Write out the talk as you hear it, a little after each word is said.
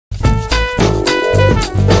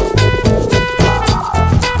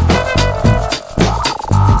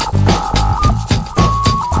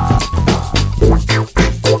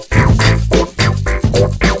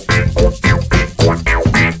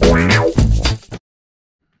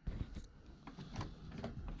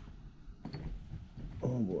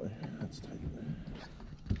Oh boy, that's tight.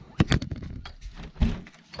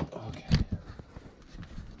 Okay.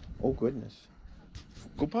 Oh goodness.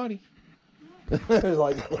 Go potty.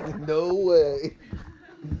 Like, no way.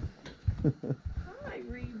 Hi,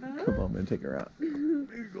 Reba. Come on, I'm gonna take her out. There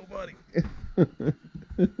you go, buddy.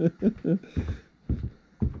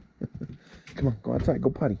 Come on, go outside. Go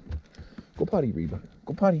potty. Go potty, Reba.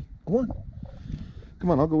 Go potty. Go on.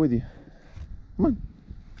 Come on, I'll go with you. Come on.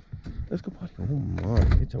 Let's go potty. Oh my,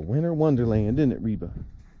 it's a winter wonderland, isn't it, Reba?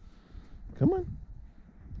 Come on.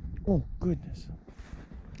 Oh goodness.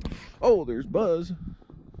 Oh, there's Buzz.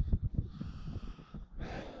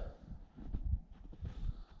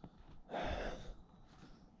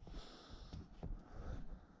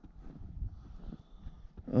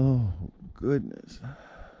 Oh goodness.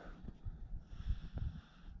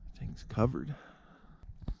 Thing's covered.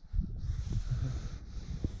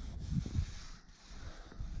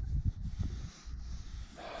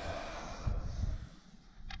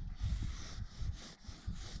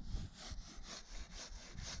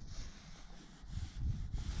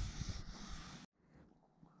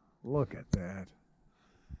 Look at that.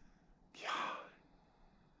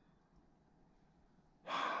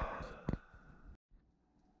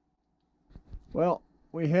 Well,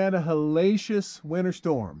 we had a hellacious winter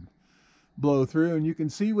storm blow through, and you can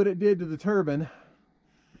see what it did to the turbine. I'm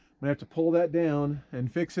gonna have to pull that down and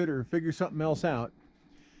fix it or figure something else out,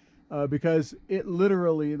 because it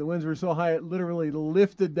literally, the winds were so high, it literally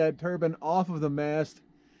lifted that turbine off of the mast,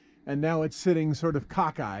 and now it's sitting sort of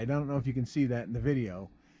cockeyed. I don't know if you can see that in the video.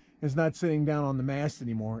 It's not sitting down on the mast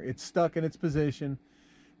anymore. It's stuck in its position.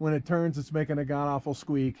 When it turns, it's making a god-awful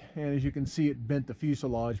squeak, and as you can see, it bent the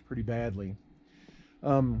fuselage pretty badly.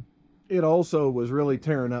 It also was really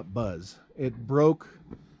tearing up Buzz. It broke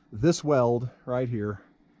this weld right here,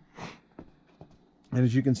 and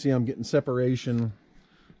as you can see, I'm getting separation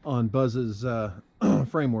on Buzz's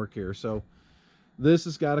framework here, so this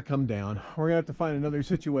has got to come down. We're gonna have to find another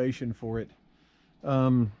situation for it.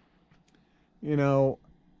 You know,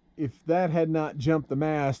 if that had not jumped the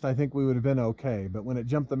mast, I think we would have been okay. But when it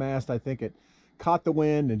jumped the mast, I think it caught the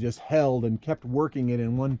wind and just held and kept working it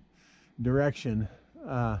in one direction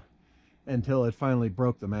until it finally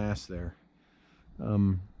broke the mast there.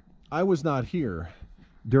 I was not here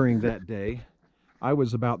during that day. I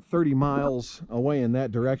was about 30 miles away in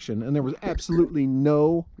that direction, and there was absolutely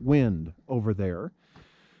no wind over there.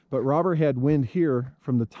 But Robert had wind here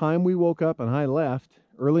from the time we woke up and I left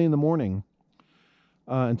early in the morning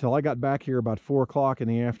until I got back here about 4 o'clock in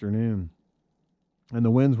the afternoon. And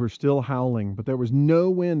the winds were still howling, but there was no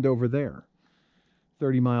wind over there,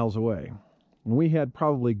 30 miles away. And we had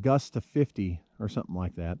probably gusts to 50 or something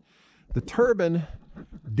like that. The turbine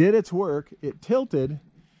did its work. It tilted,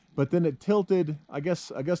 but then it tilted, I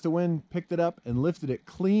guess a gust of wind picked it up and lifted it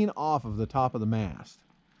clean off of the top of the mast.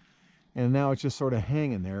 And now it's just sort of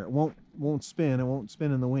hanging there. It won't spin. It won't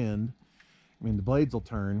spin in the wind. I mean, the blades will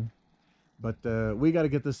turn. But we got to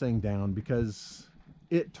get this thing down because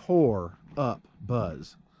it tore up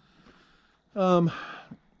Buzz.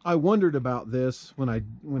 I wondered about this when I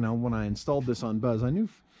installed this on Buzz.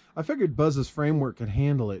 I figured Buzz's framework could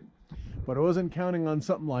handle it, but I wasn't counting on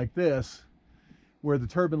something like this, where the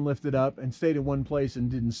turbine lifted up and stayed in one place and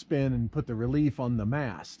didn't spin and put the relief on the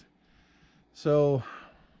mast. So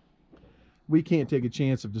we can't take a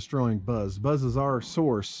chance of destroying Buzz. Buzz is our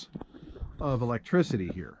source of electricity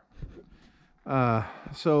here. And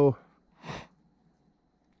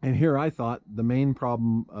here I thought the main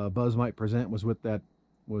problem Buzz might present was with that,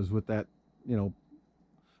 you know,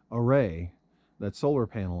 array, that solar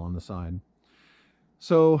panel on the side.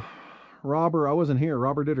 So Robert, I wasn't here.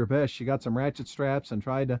 Robert did her best. She got some ratchet straps and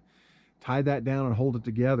tried to tie that down and hold it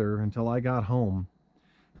together until I got home.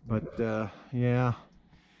 But yeah,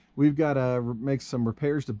 we've got to make some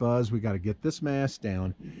repairs to Buzz. We got to get this mast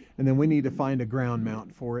down, and then we need to find a ground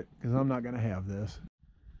mount for it because I'm not going to have this.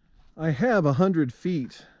 I have 100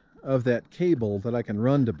 feet of that cable that I can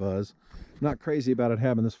run to Buzz. I'm not crazy about it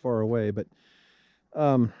having this far away, but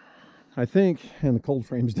I think, and the cold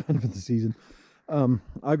frame's done for the season,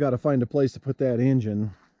 I've got to find a place to put that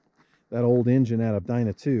engine, that old engine out of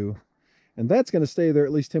Dyna 2, and that's going to stay there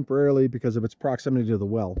at least temporarily because of its proximity to the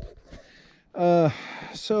well.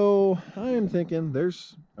 So I am thinking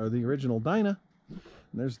there's the original Dyna, and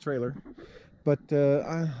there's the trailer, but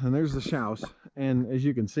and there's the Shouse, And as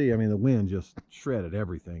you can see, I mean, the wind just shredded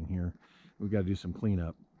everything here. We've got to do some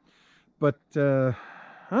cleanup. But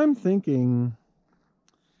I'm thinking,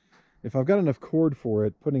 if I've got enough cord for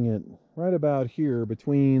it, putting it right about here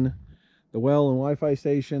between the well and Wi-Fi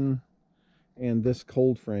station and this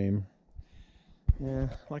cold frame. Yeah,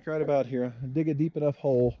 like right about here. Dig a deep enough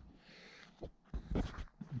hole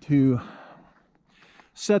to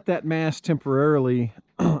set that mast temporarily.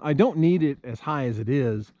 I don't need it as high as it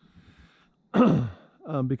is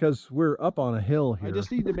because we're up on a hill here. I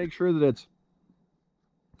just need to make sure that it's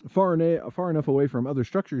far enough away from other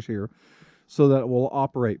structures here so that it will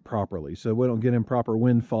operate properly, so we don't get improper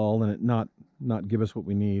windfall and it not give us what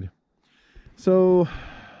we need. So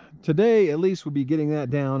today at least we'll be getting that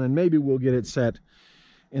down, and maybe we'll get it set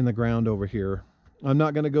in the ground over here. I'm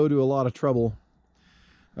not going to go to a lot of trouble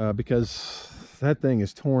because that thing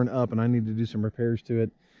is torn up and I need to do some repairs to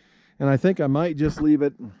it. And I think I might just leave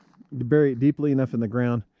it, bury it deeply enough in the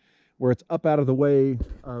ground where it's up out of the way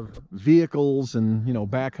of vehicles and, you know,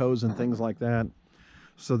 backhoes and things like that,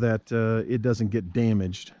 so that it doesn't get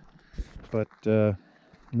damaged. But and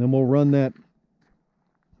then we'll run that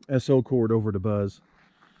SO cord over to Buzz.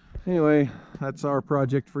 Anyway, that's our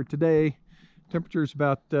project for today. Temperature's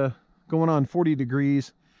about going on 40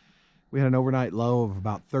 degrees. We had an overnight low of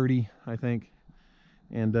about 30, I think.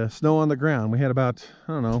 And snow on the ground. We had about,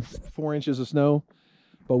 I don't know, 4 inches of snow.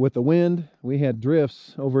 But with the wind, we had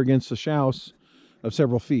drifts over against the shouse of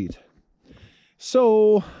several feet.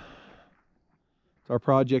 So, it's our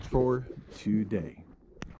project for today.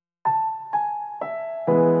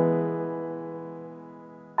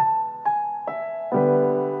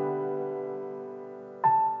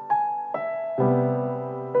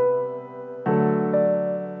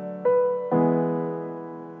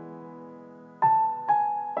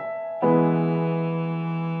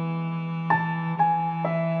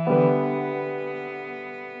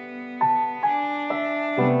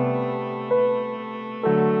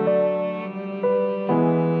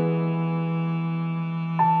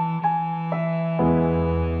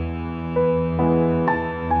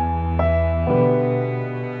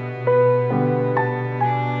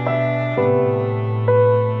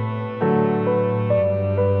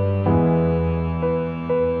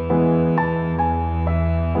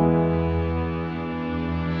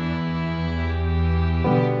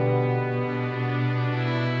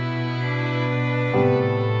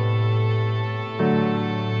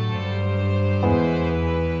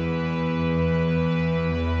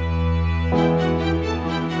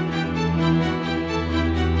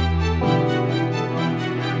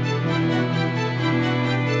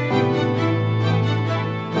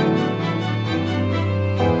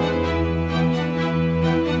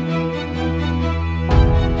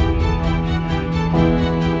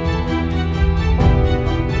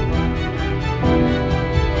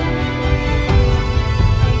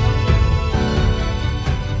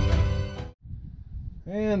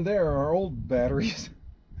 And there are our old batteries.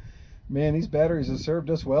 Man, these batteries have served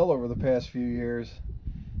us well over the past few years.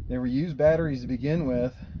 They were used batteries to begin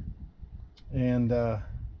with, and I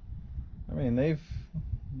mean,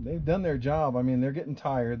 they've done their job. I mean, they're getting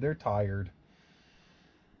tired. They're tired.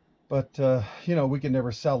 But you know, we can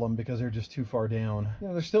never sell them because they're just too far down. You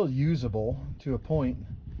know, they're still usable to a point.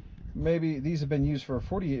 Maybe these have been used for a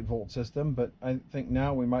 48 volt system, but I think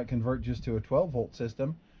now we might convert just to a 12 volt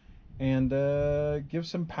system and give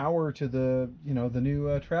some power to the, you know, the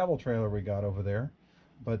new travel trailer we got over there.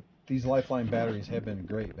 But these Lifeline batteries have been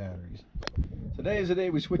great batteries. Today is the day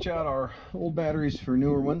we switch out our old batteries for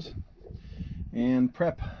newer ones and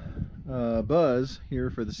prep Buzz here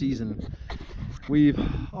for the season. We've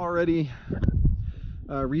already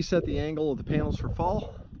reset the angle of the panels for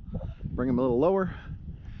fall, bring them a little lower,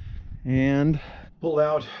 and pulled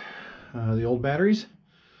out the old batteries.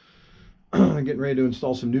 Getting ready to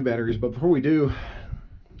install some new batteries, but before we do,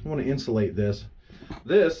 I want to insulate this.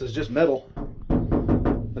 This is just metal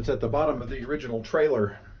that's at the bottom of the original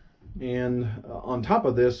trailer, and on top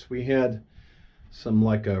of this we had some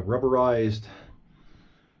like a rubberized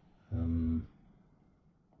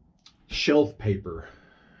shelf paper,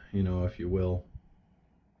 you know, if you will.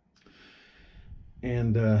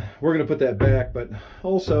 And we're gonna put that back, but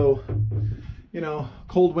also, you know,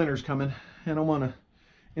 cold winter's coming and I want to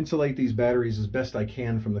insulate these batteries as best I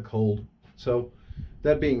can from the cold. So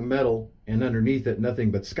that being metal and underneath it nothing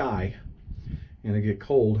but sky, and it get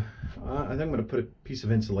cold, I think I'm going to put a piece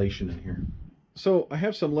of insulation in here. So I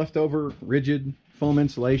have some leftover rigid foam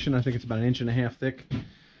insulation. I think it's about 1.5 inches thick,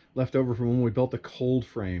 left over from when we built the cold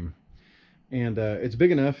frame. And it's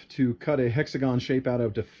big enough to cut a hexagon shape out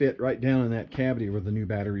of to fit right down in that cavity where the new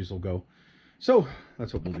batteries will go. So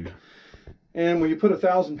that's what we'll do. And when you put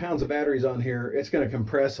 1,000 pounds of batteries on here, it's going to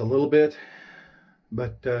compress a little bit,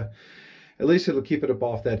 but at least it'll keep it up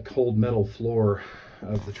off that cold metal floor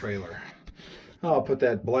of the trailer. I'll put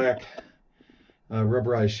that black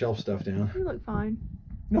rubberized shelf stuff down. You look fine.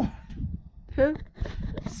 No.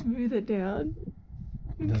 Smooth it down.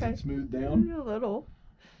 Does it smooth down? A little.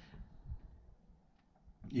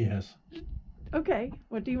 Yes. Okay,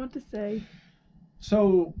 what do you want to say?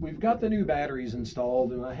 So we've got the new batteries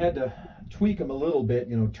installed, and I had to tweak them a little bit,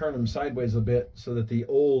 you know, turn them sideways a bit so that the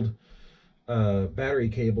old battery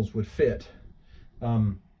cables would fit.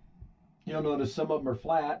 You'll notice some of them are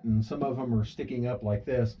flat and some of them are sticking up like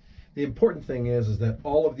this. The important thing is that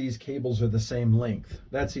all of these cables are the same length.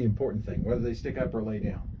 That's the important thing, whether they stick up or lay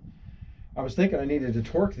down. I was thinking I needed to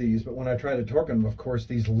torque these, but when I tried to torque them, of course,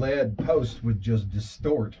 these lead posts would just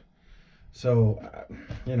distort. So,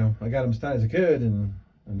 you know, I got them as tight as I could, and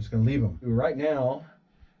I'm just going to leave them. Right now,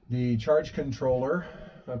 the charge controller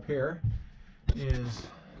up here is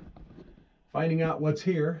finding out what's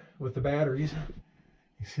here with the batteries.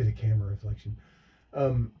 You see the camera reflection.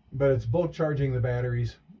 But it's bulk charging the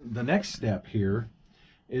batteries. The next step here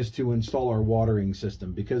is to install our watering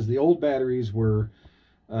system, because the old batteries were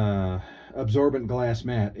absorbent glass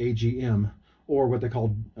mat, AGM, or what they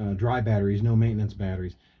call dry batteries, no maintenance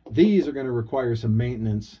batteries. These are going to require some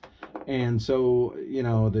maintenance, and so, you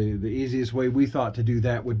know, the easiest way we thought to do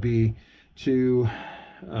that would be to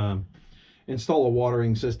install a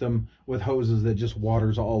watering system with hoses that just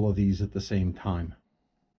waters all of these at the same time.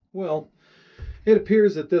 Well, it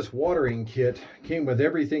appears that this watering kit came with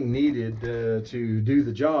everything needed to do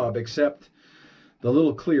the job, except the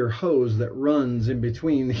little clear hose that runs in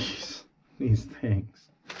between these things.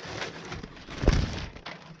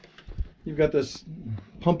 You've got this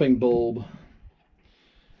pumping bulb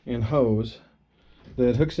and hose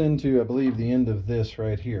that hooks into, I believe, the end of this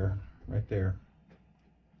right here, right there.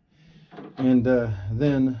 And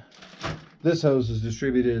then this hose is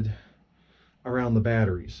distributed around the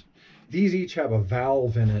batteries. These each have a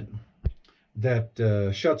valve in it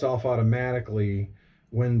that shuts off automatically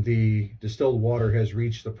when the distilled water has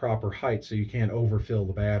reached the proper height, so you can't overfill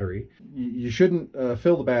the battery. You shouldn't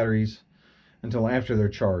fill the batteries until after they're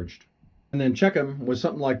charged. And then check them with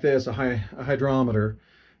something like this, a hydrometer,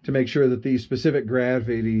 to make sure that the specific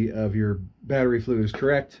gravity of your battery fluid is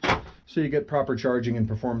correct, so you get proper charging and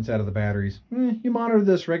performance out of the batteries. You monitor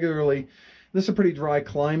this regularly. This is a pretty dry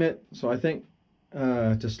climate, so I think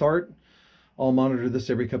to start, I'll monitor this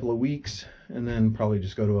every couple of weeks, and then probably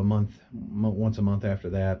just go to once a month after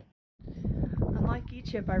that. Unlike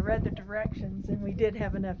E-chip, I read the directions, and we did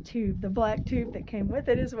have enough tube. The black tube that came with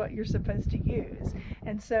it is what you're supposed to use.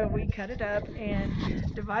 And so we cut it up and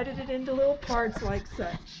divided it into little parts like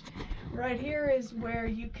such. Right here is where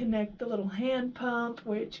you connect the little hand pump,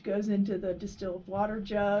 which goes into the distilled water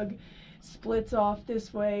jug, splits off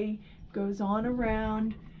this way, goes on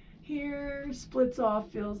around here, splits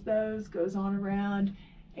off, fills those, goes on around,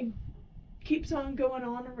 and keeps on going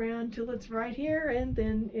on around till it's right here, and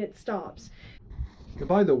then it stops.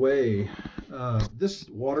 By the way, this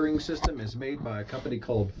watering system is made by a company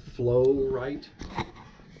called Flow-Rite. I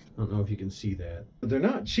don't know if you can see that. They're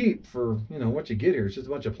not cheap for, you know, what you get here. It's just a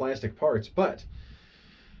bunch of plastic parts, but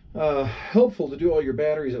helpful to do all your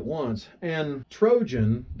batteries at once. And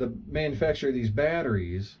Trojan, the manufacturer of these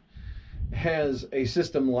batteries, has a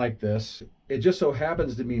system like this. It just so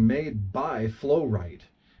happens to be made by Flow-Rite.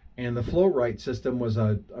 And the Flow-Rite system was,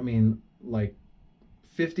 like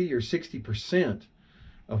 50 or 60%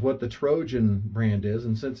 of what the Trojan brand is.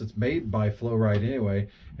 And since it's made by Flow-Rite anyway,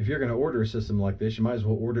 if you're going to order a system like this, you might as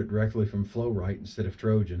well order it directly from Flow-Rite instead of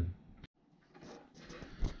Trojan.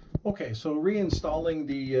 Okay, so reinstalling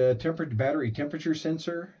the battery temperature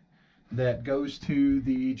sensor that goes to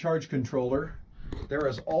the charge controller. There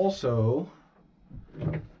is also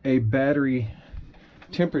a battery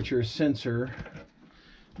temperature sensor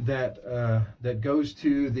that goes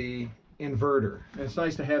to the inverter. And it's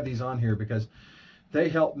nice to have these on here because they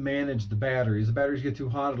help manage the batteries. The batteries get too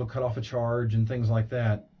hot, it'll cut off a charge and things like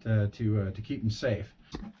that to keep them safe.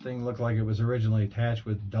 Thing looked like it was originally attached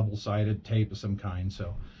with double-sided tape of some kind.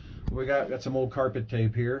 So we got some old carpet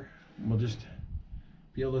tape here. We'll just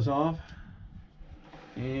peel this off,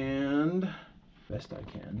 and best I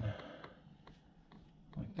can,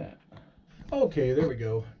 like that. Okay, there we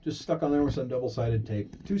go. Just stuck on there with some double-sided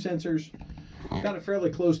tape. Two sensors. Got it fairly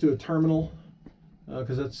close to a terminal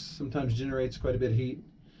because that sometimes generates quite a bit of heat.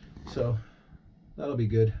 So that'll be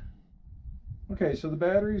good. Okay, so the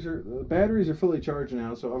batteries are fully charged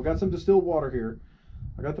now. So I've got some distilled water here.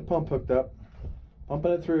 I got the pump hooked up,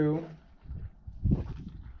 pumping it through.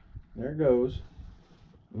 There it goes.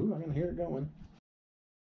 Ooh, I can hear it going.